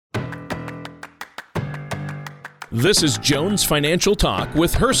This is Jones Financial Talk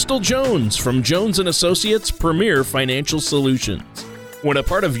with Hurstel Jones from Jones & Associates Premier Financial Solutions. When a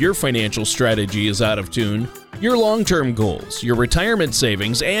part of your financial strategy is out of tune, your long-term goals, your retirement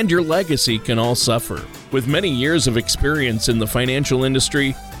savings, and your legacy can all suffer. With many years of experience in the financial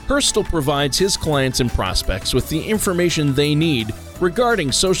industry, Hurstel provides his clients and prospects with the information they need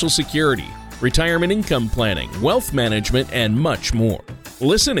regarding Social Security, retirement income planning, wealth management, and much more.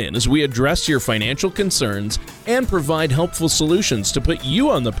 Listen in as we address your financial concerns and provide helpful solutions to put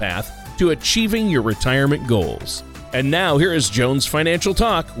you on the path to achieving your retirement goals. And now here is Jones Financial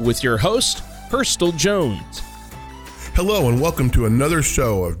Talk with your host, Hurstel Jones. Hello and welcome to another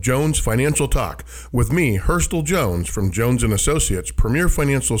show of Jones Financial Talk with me, Hurstel Jones from Jones & Associates Premier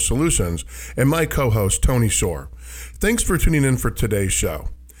Financial Solutions, and my co-host, Tony Shore. Thanks for tuning in for today's show.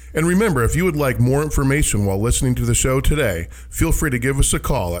 And remember, if you would like more information while listening to the show today, feel free to give us a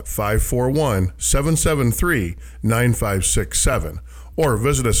call at 541-773-9567 or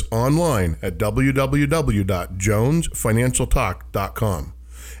visit us online at www.jonesfinancialtalk.com.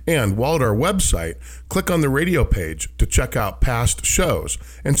 And while at our website, click on the radio page to check out past shows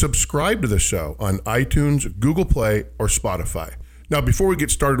and subscribe to the show on iTunes, Google Play, or Spotify. Now, before we get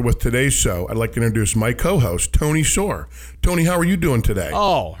started with today's show, I'd like to introduce my co-host, Tony Shore. Tony, how are you doing today?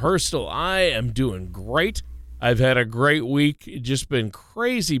 Oh, Hurstel, I am doing great. I've had a great week, just been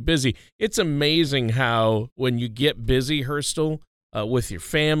crazy busy. It's amazing how when you get busy, Hurstel, with your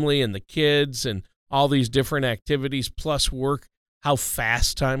family and the kids and all these different activities plus work, how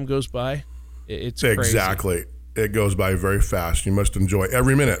fast time goes by. It's crazy. Exactly. It goes by very fast. You must enjoy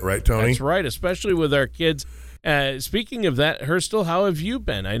every minute, right, Tony? That's right, especially with our kids. Speaking of that, Hurstel, how have you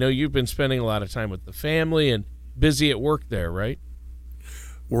been? I know you've been spending a lot of time with the family and busy at work there, right?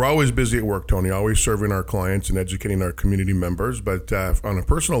 We're always busy at work, Tony, always serving our clients and educating our community members. But on a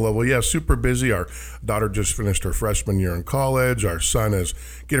personal level, yeah, super busy. Our daughter just finished her freshman year in college. Our son is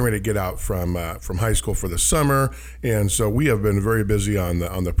getting ready to get out from high school for the summer. And so we have been very busy on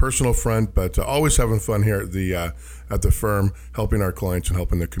the personal front, but always having fun here at the firm, helping our clients and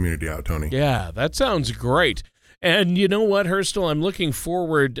helping the community out, Tony. Yeah, that sounds great. And you know what, Hurstel, I'm looking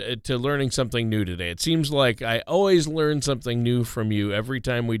forward to learning something new today. It seems like I always learn something new from you every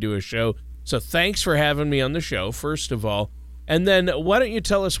time we do a show. So thanks for having me on the show, first of all. And then why don't you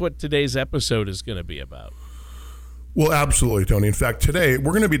tell us what today's episode is going to be about? Well, absolutely, Tony. In fact, today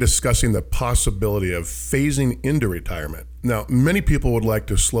we're going to be discussing the possibility of phasing into retirement. Now, many people would like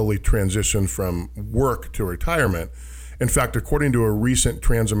to slowly transition from work to retirement. In fact, according to a recent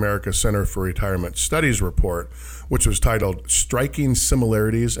Transamerica Center for Retirement Studies report, which was titled Striking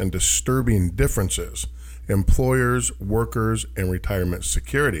Similarities and Disturbing Differences, Employers, Workers, and Retirement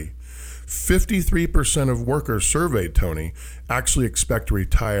Security, 53% of workers surveyed, Tony, actually expect to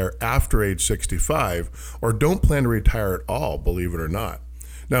retire after age 65 or don't plan to retire at all, believe it or not.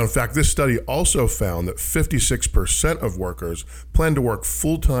 Now, in fact, this study also found that 56% of workers plan to work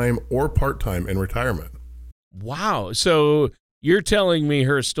full-time or part-time in retirement. Wow. So you're telling me,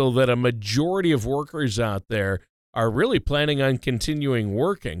 Hurstel, that a majority of workers out there are really planning on continuing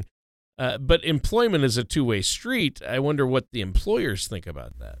working. But employment is a two-way street. I wonder what the employers think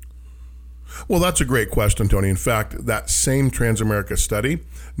about that. Well, that's a great question, Tony. In fact, that same Transamerica study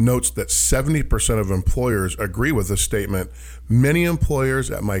notes that 70% of employers agree with the statement, many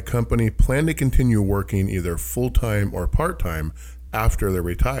employers at my company plan to continue working either full-time or part-time after they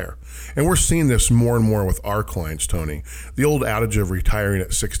retire. And we're seeing this more and more with our clients, Tony. The old adage of retiring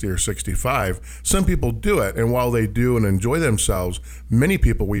at 60 or 65, some people do it, and while they do and enjoy themselves, many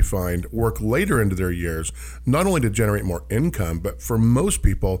people we find work later into their years, not only to generate more income, but for most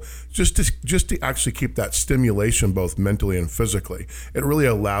people, just to actually keep that stimulation both mentally and physically. It really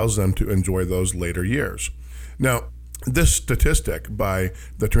allows them to enjoy those later years. Now, this statistic by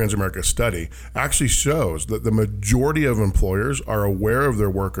the Transamerica study actually shows that the majority of employers are aware of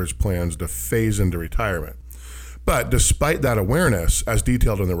their workers' plans to phase into retirement. But despite that awareness, as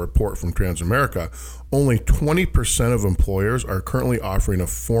detailed in the report from Transamerica, only 20% of employers are currently offering a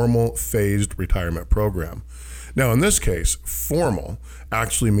formal phased retirement program. Now, in this case, formal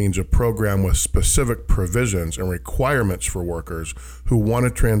actually means a program with specific provisions and requirements for workers who want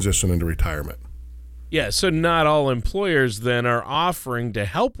to transition into retirement. Yeah, so not all employers then are offering to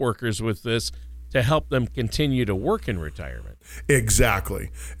help workers with this to help them continue to work in retirement.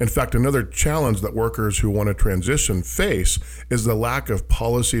 Exactly. In fact, another challenge that workers who want to transition face is the lack of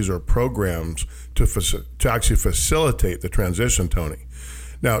policies or programs to actually facilitate the transition, Tony.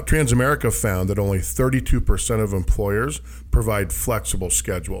 Now, Transamerica found that only 32% of employers provide flexible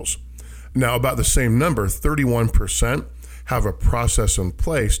schedules. Now, about the same number, 31%, have a process in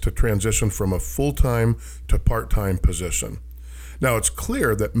place to transition from a full-time to part-time position. Now, it's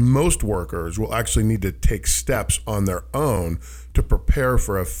clear that most workers will actually need to take steps on their own to prepare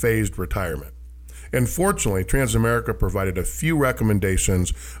for a phased retirement. And fortunately, Transamerica provided a few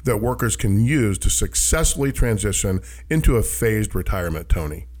recommendations that workers can use to successfully transition into a phased retirement,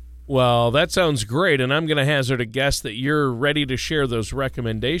 Tony. Well, that sounds great, and I'm going to hazard a guess that you're ready to share those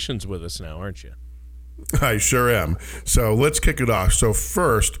recommendations with us now, aren't you? I sure am. So let's kick it off. So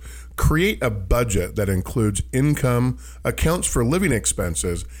first, create a budget that includes income, accounts for living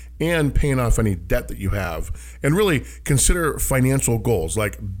expenses, and paying off any debt that you have. And really consider financial goals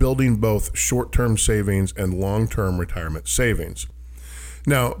like building both short-term savings and long-term retirement savings.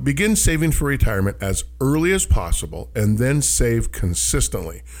 Now, begin saving for retirement as early as possible and then save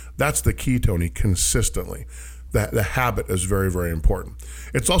consistently. That's the key, Tony, consistently. The habit is very, very important.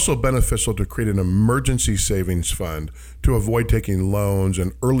 It's also beneficial to create an emergency savings fund to avoid taking loans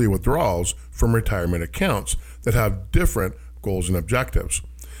and early withdrawals from retirement accounts that have different goals and objectives.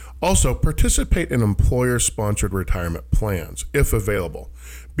 Also, participate in employer-sponsored retirement plans, if available.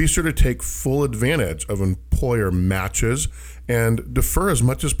 Be sure to take full advantage of employer matches and defer as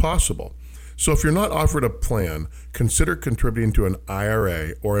much as possible. So if you're not offered a plan, consider contributing to an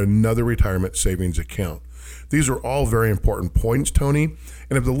IRA or another retirement savings account. These are all very important points, Tony,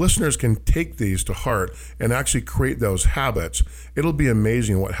 and if the listeners can take these to heart and actually create those habits, it'll be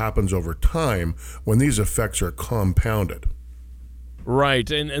amazing what happens over time when these effects are compounded. Right,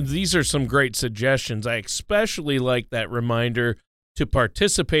 and these are some great suggestions. I especially like that reminder to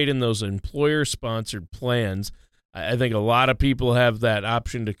participate in those employer-sponsored plans. I think a lot of people have that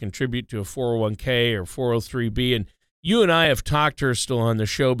option to contribute to a 401k or 403b, and you and I have talked, Hurstel, on the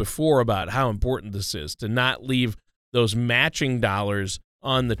show before about how important this is to not leave those matching dollars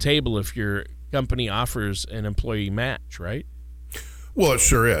on the table if your company offers an employee match, right? Well, it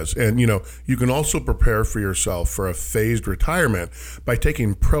sure is. And, you can also prepare for yourself for a phased retirement by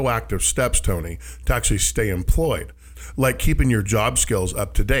taking proactive steps, Tony, to actually stay employed, like keeping your job skills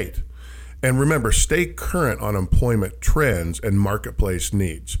up to date. And remember, stay current on employment trends and marketplace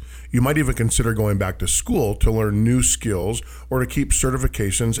needs. You might even consider going back to school to learn new skills or to keep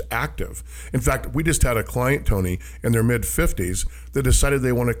certifications active. In fact, we just had a client, Tony, in their mid-50s that decided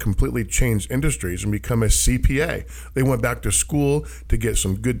they want to completely change industries and become a CPA. They went back to school to get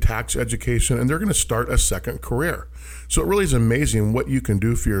some good tax education, and they're going to start a second career. So it really is amazing what you can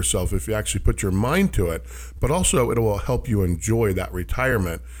do for yourself if you actually put your mind to it, but also it will help you enjoy that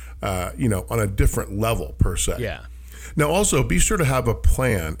retirement on a different level per se. Yeah. Now, also be sure to have a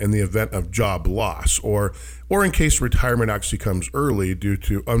plan in the event of job loss or in case retirement actually comes early due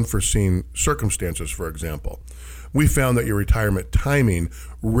to unforeseen circumstances, for example. We found that your retirement timing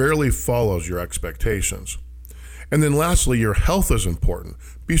rarely follows your expectations. And then lastly, your health is important.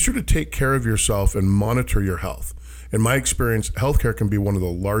 Be sure to take care of yourself and monitor your health. In my experience, healthcare can be one of the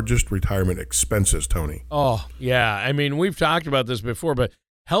largest retirement expenses, Tony. Oh, yeah. I mean, we've talked about this before, but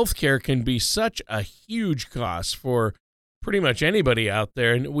healthcare can be such a huge cost for pretty much anybody out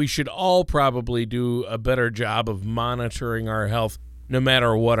there, and we should all probably do a better job of monitoring our health no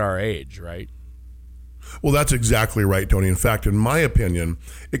matter what our age, right? Well, that's exactly right, Tony. In fact, in my opinion,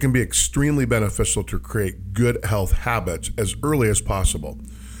 it can be extremely beneficial to create good health habits as early as possible.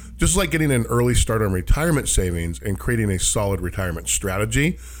 Just like getting an early start on retirement savings and creating a solid retirement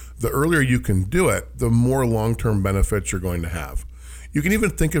strategy, the earlier you can do it, the more long-term benefits you're going to have. You can even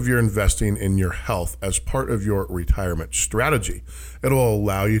think of your investing in your health as part of your retirement strategy. It'll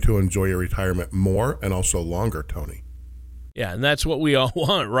allow you to enjoy your retirement more and also longer, Tony. Yeah, and that's what we all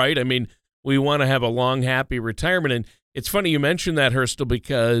want, right? I mean, we want to have a long, happy retirement. And it's funny you mentioned that, Hurstel,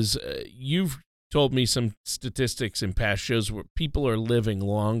 because you've told me some statistics in past shows where people are living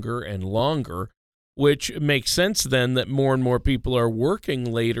longer and longer, which makes sense then that more and more people are working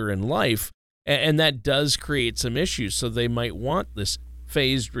later in life. And that does create some issues. So they might want this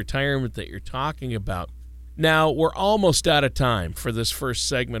phased retirement that you're talking about. Now, we're almost out of time for this first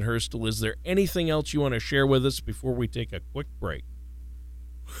segment, Hurstel. Is there anything else you want to share with us before we take a quick break?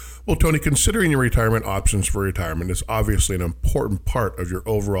 Well, Tony, considering your retirement options for retirement is obviously an important part of your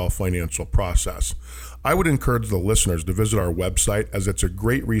overall financial process. I would encourage the listeners to visit our website as it's a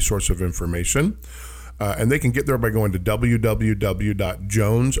great resource of information. And they can get there by going to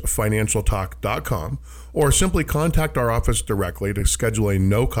www.jonesfinancialtalk.com or simply contact our office directly to schedule a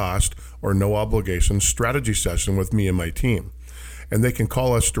no-cost or no-obligation strategy session with me and my team. And they can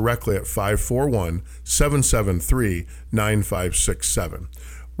call us directly at 541-773-9567.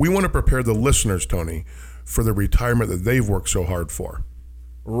 We want to prepare the listeners, Tony, for the retirement that they've worked so hard for.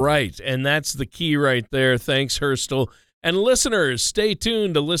 Right, and that's the key right there. Thanks, Hurstel. And listeners, stay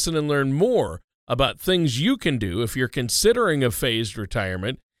tuned to listen and learn more about things you can do if you're considering a phased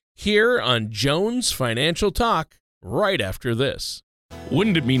retirement here on Jones Financial Talk right after this.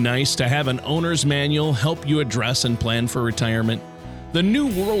 Wouldn't it be nice to have an owner's manual help you address and plan for retirement? The New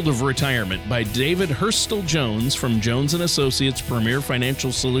World of Retirement by David Hurstel Jones from Jones & Associates Premier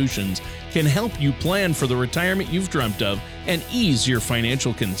Financial Solutions can help you plan for the retirement you've dreamt of and ease your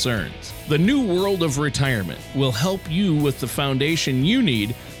financial concerns. The New World of Retirement will help you with the foundation you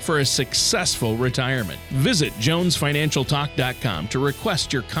need for a successful retirement. Visit jonesfinancialtalk.com to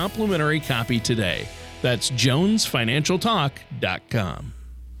request your complimentary copy today. That's jonesfinancialtalk.com.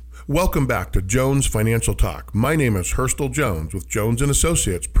 Welcome back to Jones Financial Talk. My name is Hurstel Jones with Jones &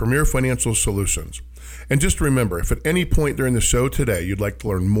 Associates Premier Financial Solutions. And just remember, if at any point during the show today you'd like to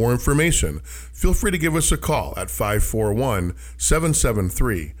learn more information, feel free to give us a call at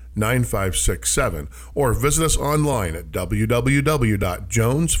 541-773-9567 or visit us online at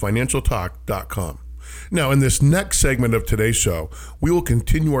www.jonesfinancialtalk.com. Now, in this next segment of today's show, we will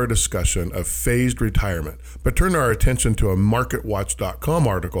continue our discussion of phased retirement, but turn our attention to a MarketWatch.com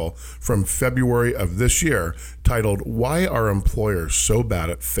article from February of this year titled, "Why Are Employers So Bad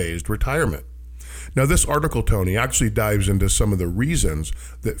at Phased Retirement?" Now, this article, Tony, actually dives into some of the reasons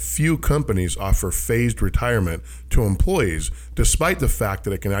that few companies offer phased retirement to employees, despite the fact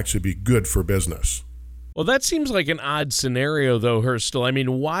that it can actually be good for business. Well, that seems like an odd scenario, though, Hurstel. I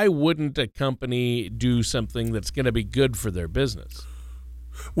mean, why wouldn't a company do something that's going to be good for their business?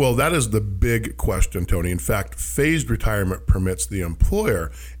 Well, that is the big question, Tony. In fact, phased retirement permits the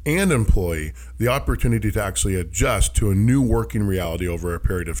employer and employee the opportunity to actually adjust to a new working reality over a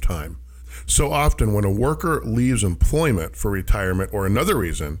period of time. So often when a worker leaves employment for retirement or another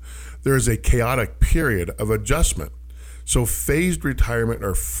reason, there is a chaotic period of adjustment. So phased retirement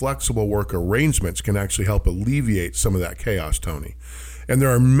or flexible work arrangements can actually help alleviate some of that chaos, Tony. And there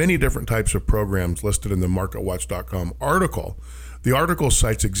are many different types of programs listed in the MarketWatch.com article. The article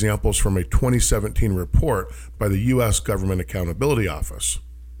cites examples from a 2017 report by the U.S. Government Accountability Office.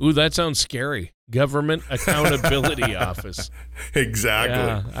 Ooh, that sounds scary. Government Accountability Office. Exactly.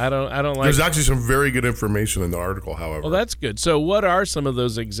 Yeah, I don't like. There's actually some very good information in the article, however. Well, that's good. So what are some of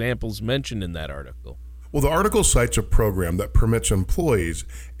those examples mentioned in that article? Well, the article cites a program that permits employees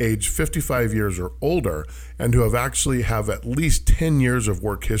age 55 years or older and who actually have at least 10 years of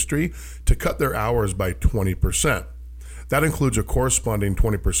work history to cut their hours by 20%. That includes a corresponding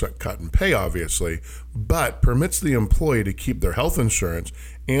 20% cut in pay, obviously, but permits the employee to keep their health insurance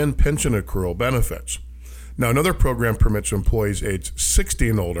and pension accrual benefits. Now, another program permits employees aged 60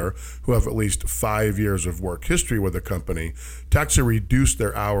 and older who have at least 5 years of work history with the company to actually reduce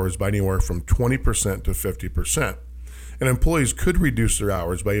their hours by anywhere from 20% to 50%. And employees could reduce their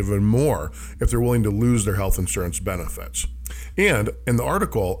hours by even more if they're willing to lose their health insurance benefits. And in the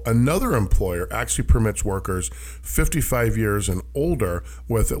article, another employer actually permits workers 55 years and older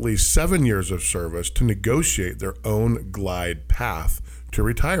with at least 7 years of service to negotiate their own glide path to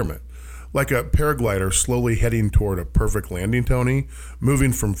retirement. Like a paraglider slowly heading toward a perfect landing, Tony,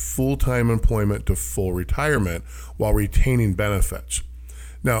 moving from full-time employment to full retirement while retaining benefits.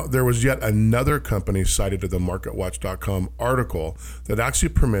 Now, there was yet another company cited in the MarketWatch.com article that actually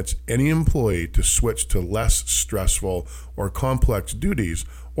permits any employee to switch to less stressful or complex duties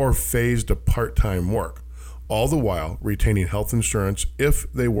or phase to part-time work, all the while retaining health insurance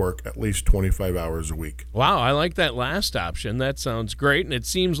if they work at least 25 hours a week. Wow, I like that last option. That sounds great, and it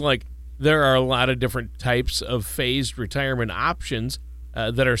seems like there are a lot of different types of phased retirement options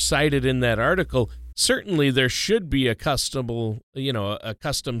that are cited in that article. Certainly, there should be a custom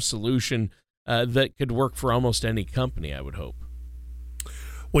solution that could work for almost any company, I would hope.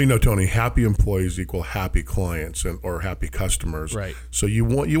 Well, Tony, happy employees equal happy clients or happy customers. Right. So you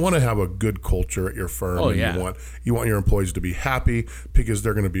want to have a good culture at your firm. Oh, and yeah. You want your employees to be happy because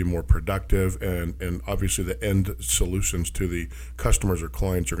they're going to be more productive, and obviously the end solutions to the customers or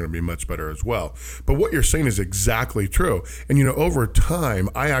clients are going to be much better as well. But what you're saying is exactly true. And over time,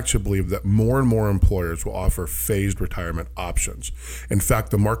 I actually believe that more and more employers will offer phased retirement options. In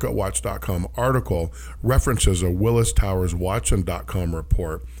fact, the MarketWatch.com article references a Willis Towers Watson.com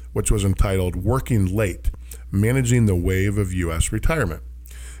report, which was entitled Working Late, Managing the Wave of U.S. Retirement.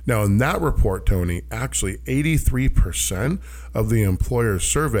 Now, in that report, Tony, actually 83% of the employers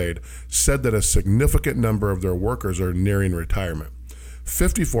surveyed said that a significant number of their workers are nearing retirement.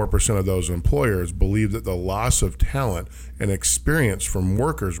 54% of those employers believe that the loss of talent and experience from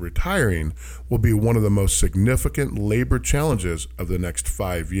workers retiring will be one of the most significant labor challenges of the next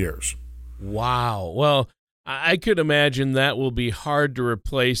 5 years. Wow. Well, I could imagine that will be hard to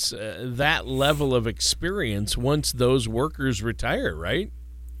replace that level of experience once those workers retire, right?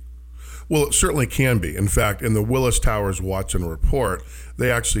 Well, it certainly can be. In fact, in the Willis Towers Watson report,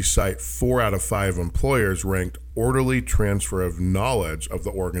 they actually cite 4 out of 5 employers ranked orderly transfer of knowledge of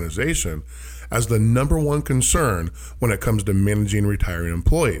the organization as the number one concern when it comes to managing retiring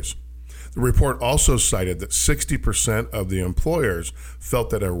employees. The report also cited that 60% of the employers felt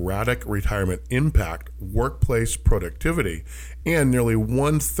that erratic retirement impact workplace productivity, and nearly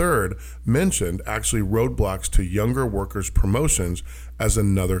 1/3 mentioned actually roadblocks to younger workers' promotions as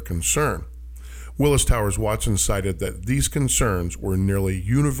another concern. Willis Towers Watson cited that these concerns were nearly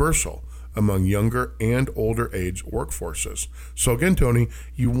universal among younger and older age workforces. So again, Tony,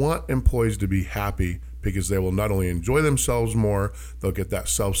 you want employees to be happy because they will not only enjoy themselves more, they'll get that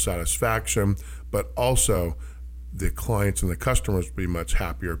self-satisfaction, but also the clients and the customers will be much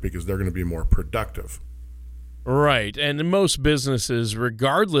happier because they're going to be more productive. Right. And most businesses,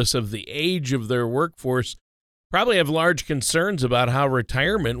 regardless of the age of their workforce, probably have large concerns about how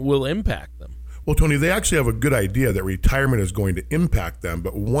retirement will impact them. Well, Tony, they actually have a good idea that retirement is going to impact them,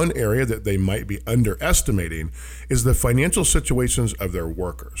 but one area that they might be underestimating is the financial situations of their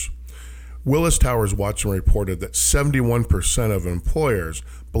workers. Willis Towers Watson reported that 71% of employers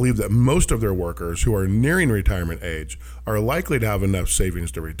believe that most of their workers who are nearing retirement age are likely to have enough savings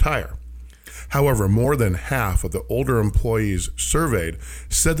to retire. However, more than half of the older employees surveyed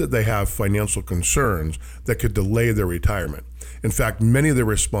said that they have financial concerns that could delay their retirement. In fact, many of the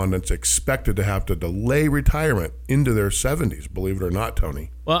respondents expected to have to delay retirement into their 70s, believe it or not,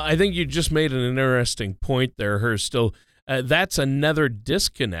 Tony. Well, I think you just made an interesting point there, Hurstel. That's another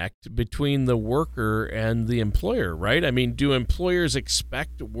disconnect between the worker and the employer, right? I mean, do employers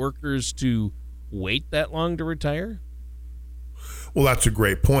expect workers to wait that long to retire? Well, that's a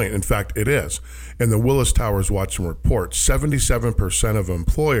great point. In fact, it is. In the Willis Towers Watson report, 77% of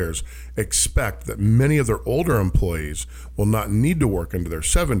employers expect that many of their older employees will not need to work into their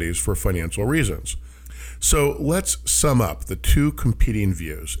 70s for financial reasons. So let's sum up the two competing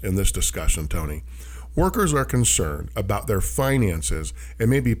views in this discussion, Tony. Workers are concerned about their finances and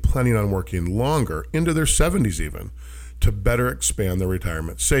may be planning on working longer, into their 70s even, to better expand their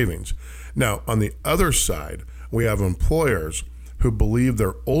retirement savings. Now, on the other side, we have employers who believe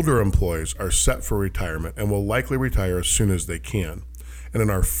their older employees are set for retirement and will likely retire as soon as they can. And in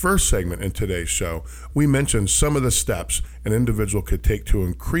our first segment in today's show, we mentioned some of the steps an individual could take to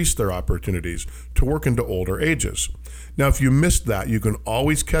increase their opportunities to work into older ages. Now, if you missed that, you can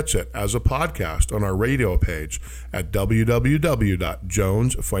always catch it as a podcast on our radio page at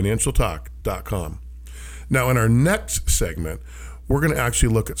www.jonesfinancialtalk.com. Now, in our next segment, we're going to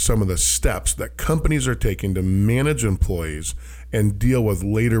actually look at some of the steps that companies are taking to manage employees and deal with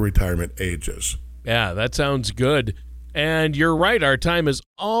later retirement ages. Yeah, that sounds good. And you're right, our time is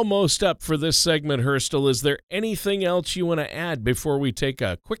almost up for this segment, Hurstel. Is there anything else you want to add before we take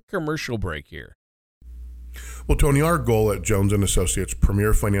a quick commercial break here? Well, Tony, our goal at Jones & Associates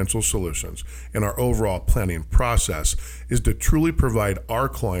Premier Financial Solutions and our overall planning process is to truly provide our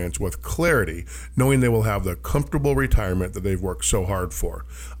clients with clarity, knowing they will have the comfortable retirement that they've worked so hard for.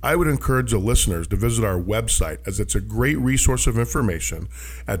 I would encourage the listeners to visit our website, as it's a great resource of information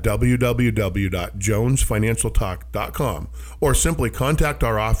at www.jonesfinancialtalk.com, or simply contact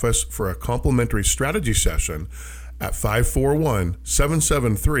our office for a complimentary strategy session at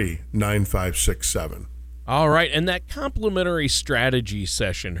 541-773-9567. All right, and that complimentary strategy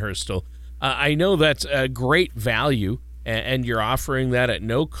session, Hurstel, I know that's a great value, and you're offering that at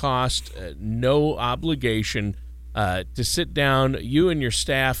no cost, no obligation to sit down. You and your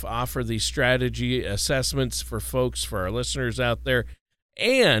staff offer these strategy assessments for folks, for our listeners out there,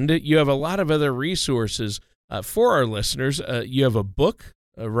 and you have a lot of other resources for our listeners. You have a book,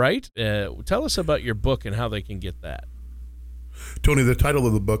 right? Tell us about your book and how they can get that. Tony, the title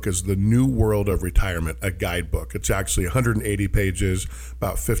of the book is The New World of Retirement, a guidebook. It's actually 180 pages,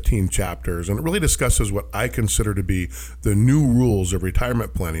 about 15 chapters, and it really discusses what I consider to be the new rules of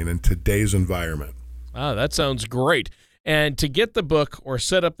retirement planning in today's environment. Ah, that sounds great. And to get the book or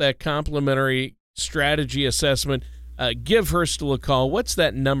set up that complimentary strategy assessment, give Hurstel a call. What's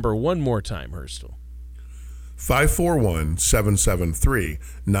that number one more time, Hurstel?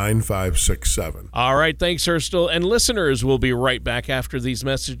 541-773-9567. All right, thanks, Hurstel. And listeners, will be right back after these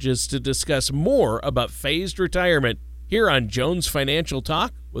messages to discuss more about phased retirement here on Jones Financial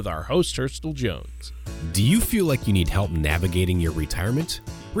Talk with our host, Hurstel Jones. Do you feel like you need help navigating your retirement?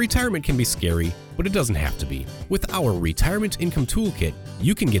 Retirement can be scary, but it doesn't have to be. With our Retirement Income Toolkit,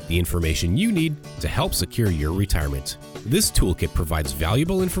 you can get the information you need to help secure your retirement. This toolkit provides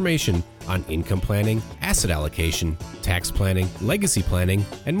valuable information on income planning, asset allocation, tax planning, legacy planning,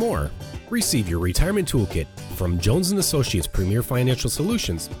 and more. Receive your retirement toolkit from Jones & Associates Premier Financial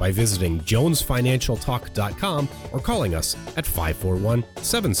Solutions by visiting jonesfinancialtalk.com or calling us at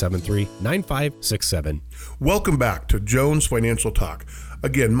 541-773-9567. Welcome back to Jones Financial Talk.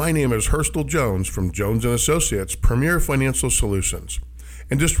 Again, my name is Hurstel Jones from Jones & Associates Premier Financial Solutions.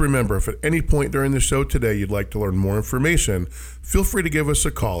 And just remember, if at any point during the show today you'd like to learn more information, feel free to give us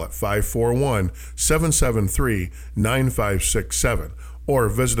a call at 541-773-9567 or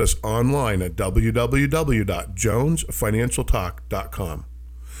visit us online at www.jonesfinancialtalk.com.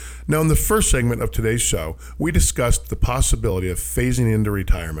 Now, in the first segment of today's show, we discussed the possibility of phasing into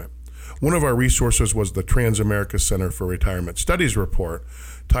retirement. One of our resources was the Transamerica Center for Retirement Studies report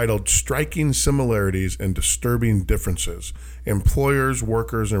titled Striking Similarities and Disturbing Differences, Employers,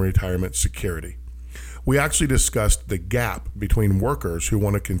 Workers, and Retirement Security. We actually discussed the gap between workers who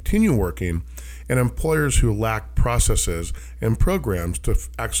want to continue working and employers who lack processes and programs to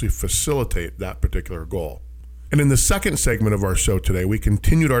actually facilitate that particular goal. And in the second segment of our show today, we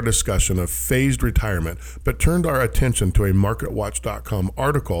continued our discussion of phased retirement, but turned our attention to a MarketWatch.com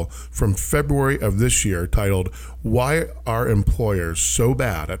article from February of this year titled, Why Are Employers So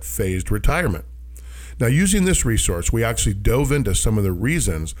Bad at Phased Retirement? Now, using this resource, we actually dove into some of the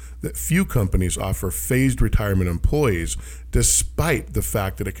reasons that few companies offer phased retirement employees, despite the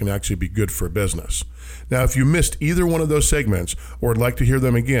fact that it can actually be good for business. Now, if you missed either one of those segments or would like to hear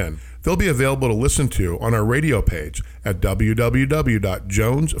them again, they'll be available to listen to on our radio page at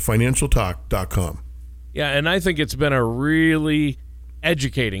www.jonesfinancialtalk.com. Yeah, and I think it's been a really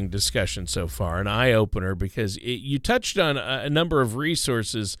educating discussion so far, an eye-opener, because you touched on a number of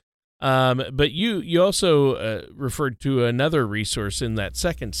resources, but you also referred to another resource in that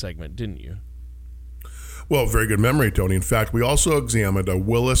second segment, didn't you? Well, very good memory, Tony. In fact, we also examined a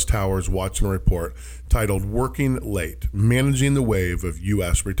Willis Towers Watson report titled Working Late, Managing the Wave of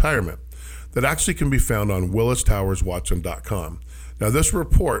U.S. Retirement, that actually can be found on willistowerswatson.com. Now, this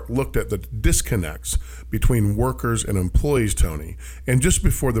report looked at the disconnects between workers and employees, Tony. And just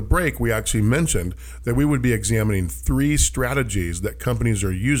before the break, we actually mentioned that we would be examining 3 strategies that companies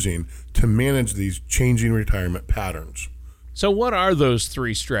are using to manage these changing retirement patterns. So what are those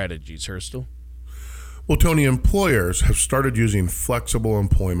 3 strategies, Hurstel? Well, Tony, employers have started using flexible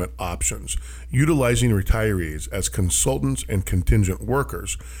employment options, utilizing retirees as consultants and contingent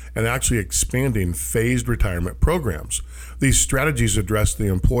workers, and actually expanding phased retirement programs. These strategies address the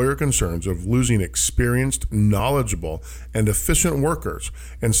employer concerns of losing experienced, knowledgeable, and efficient workers,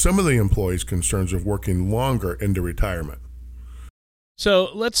 and some of the employees' concerns of working longer into retirement. So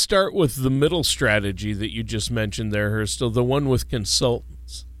let's start with the middle strategy that you just mentioned there, Hurstel, the one with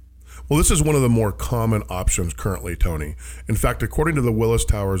consultants. Well, this is one of the more common options currently, Tony. In fact, according to the Willis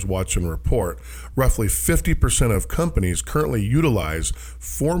Towers Watson report, roughly 50% of companies currently utilize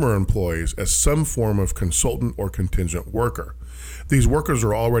former employees as some form of consultant or contingent worker. These workers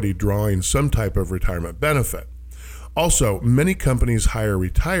are already drawing some type of retirement benefit. Also, many companies hire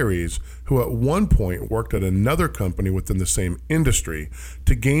retirees who at one point worked at another company within the same industry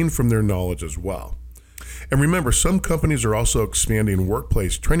to gain from their knowledge as well. And remember, some companies are also expanding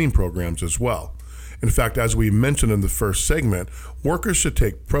workplace training programs as well. In fact, as we mentioned in the first segment, workers should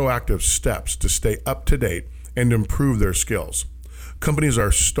take proactive steps to stay up to date and improve their skills. Companies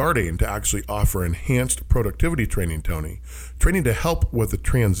are starting to actually offer enhanced productivity training, Tony, training to help with the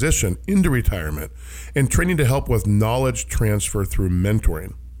transition into retirement, and training to help with knowledge transfer through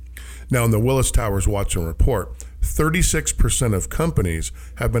mentoring. Now, in the Willis Towers Watson report, 36% of companies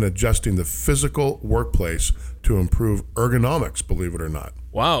have been adjusting the physical workplace to improve ergonomics, believe it or not.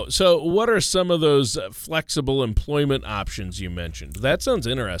 Wow. So what are some of those flexible employment options you mentioned? That sounds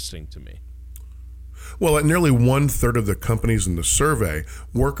interesting to me. Well, at nearly 1/3 of the companies in the survey,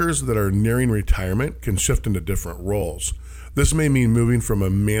 workers that are nearing retirement can shift into different roles. This may mean moving from a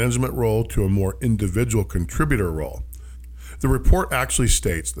management role to a more individual contributor role. The report actually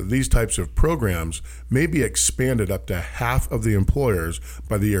states that these types of programs may be expanded up to half of the employers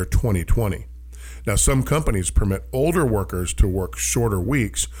by the year 2020. Now, some companies permit older workers to work shorter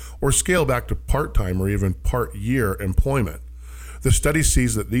weeks or scale back to part-time or even part-year employment. The study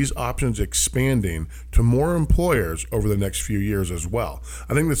sees that these options expanding to more employers over the next few years as well.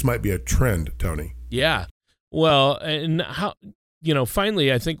 I think this might be a trend, Tony. Yeah. Well, and how,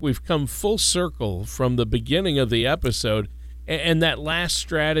 finally, I think we've come full circle from the beginning of the episode. And that last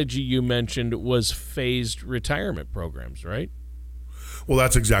strategy you mentioned was phased retirement programs, right? Well,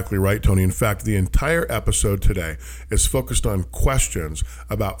 that's exactly right, Tony. In fact, the entire episode today is focused on questions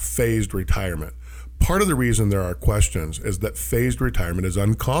about phased retirement. Part of the reason there are questions is that phased retirement is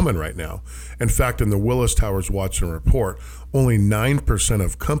uncommon right now. In fact, in the Willis Towers Watson report, only 9%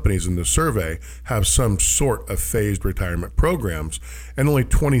 of companies in the survey have some sort of phased retirement programs, and only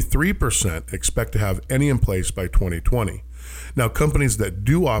 23% expect to have any in place by 2020. Now, companies that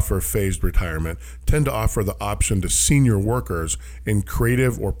do offer phased retirement tend to offer the option to senior workers in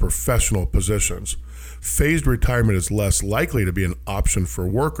creative or professional positions. Phased retirement is less likely to be an option for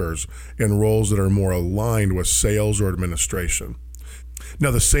workers in roles that are more aligned with sales or administration.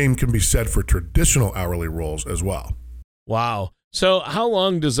 Now, the same can be said for traditional hourly roles as well. Wow. So how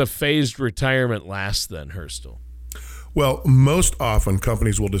long does a phased retirement last then, Hurstel? Well, most often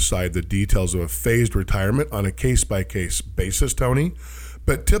companies will decide the details of a phased retirement on a case-by-case basis, Tony.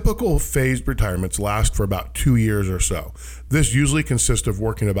 But typical phased retirements last for about 2 years or so. This usually consists of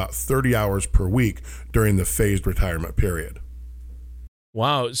working about 30 hours per week during the phased retirement period.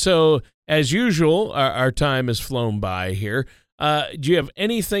 Wow. So as usual, our time has flown by here. Do you have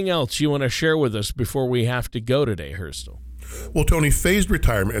anything else you want to share with us before we have to go today, Hurstel? Well, Tony, phased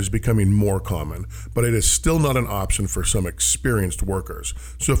retirement is becoming more common, but it is still not an option for some experienced workers.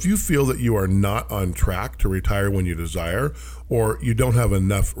 So if you feel that you are not on track to retire when you desire, or you don't have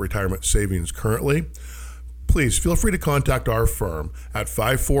enough retirement savings currently, please feel free to contact our firm at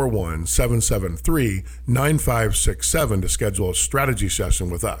 541-773-9567 to schedule a strategy session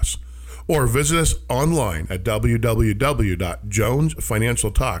with us. Or visit us online at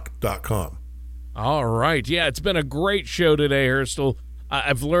www.jonesfinancialtalk.com. All right. Yeah, it's been a great show today, Hurstel.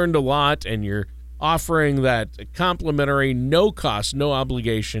 I've learned a lot, and you're offering that complimentary, no cost, no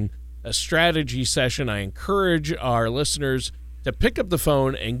obligation, a strategy session. I encourage our listeners to pick up the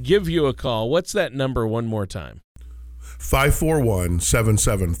phone and give you a call. What's that number one more time?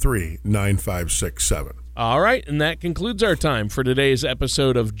 541-773-9567. All right, and that concludes our time for today's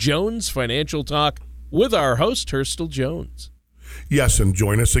episode of Jones Financial Talk with our host, Hurstel Jones. Yes, and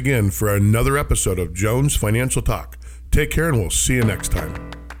join us again for another episode of Jones Financial Talk. Take care, and we'll see you next time.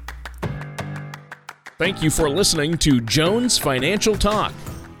 Thank you for listening to Jones Financial Talk.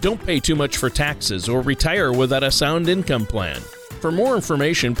 Don't pay too much for taxes or retire without a sound income plan. For more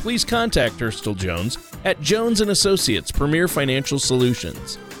information, please contact Hurstel Jones at Jones & Associates Premier Financial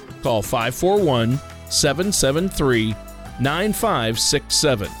Solutions. Call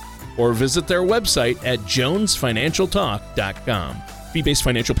 541-773-9567 or visit their website at jonesfinancialtalk.com. Fee-based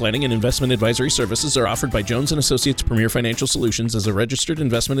financial planning and investment advisory services are offered by Jones & Associates Premier Financial Solutions as a registered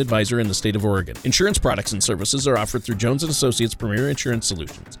investment advisor in the state of Oregon. Insurance products and services are offered through Jones & Associates Premier Insurance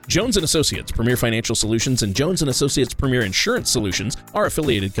Solutions. Jones & Associates Premier Financial Solutions and Jones & Associates Premier Insurance Solutions are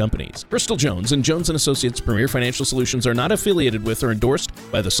affiliated companies. Hurstel Jones and Jones & Associates Premier Financial Solutions are not affiliated with or endorsed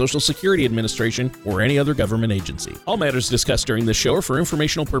by the Social Security Administration or any other government agency. All matters discussed during this show are for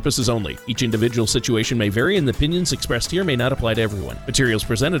informational purposes only. Each individual situation may vary, and the opinions expressed here may not apply to everyone. Materials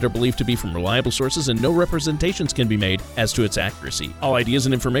presented are believed to be from reliable sources, and no representations can be made as to its accuracy. All ideas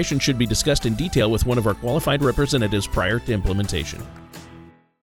and information should be discussed in detail with one of our qualified representatives prior to implementation.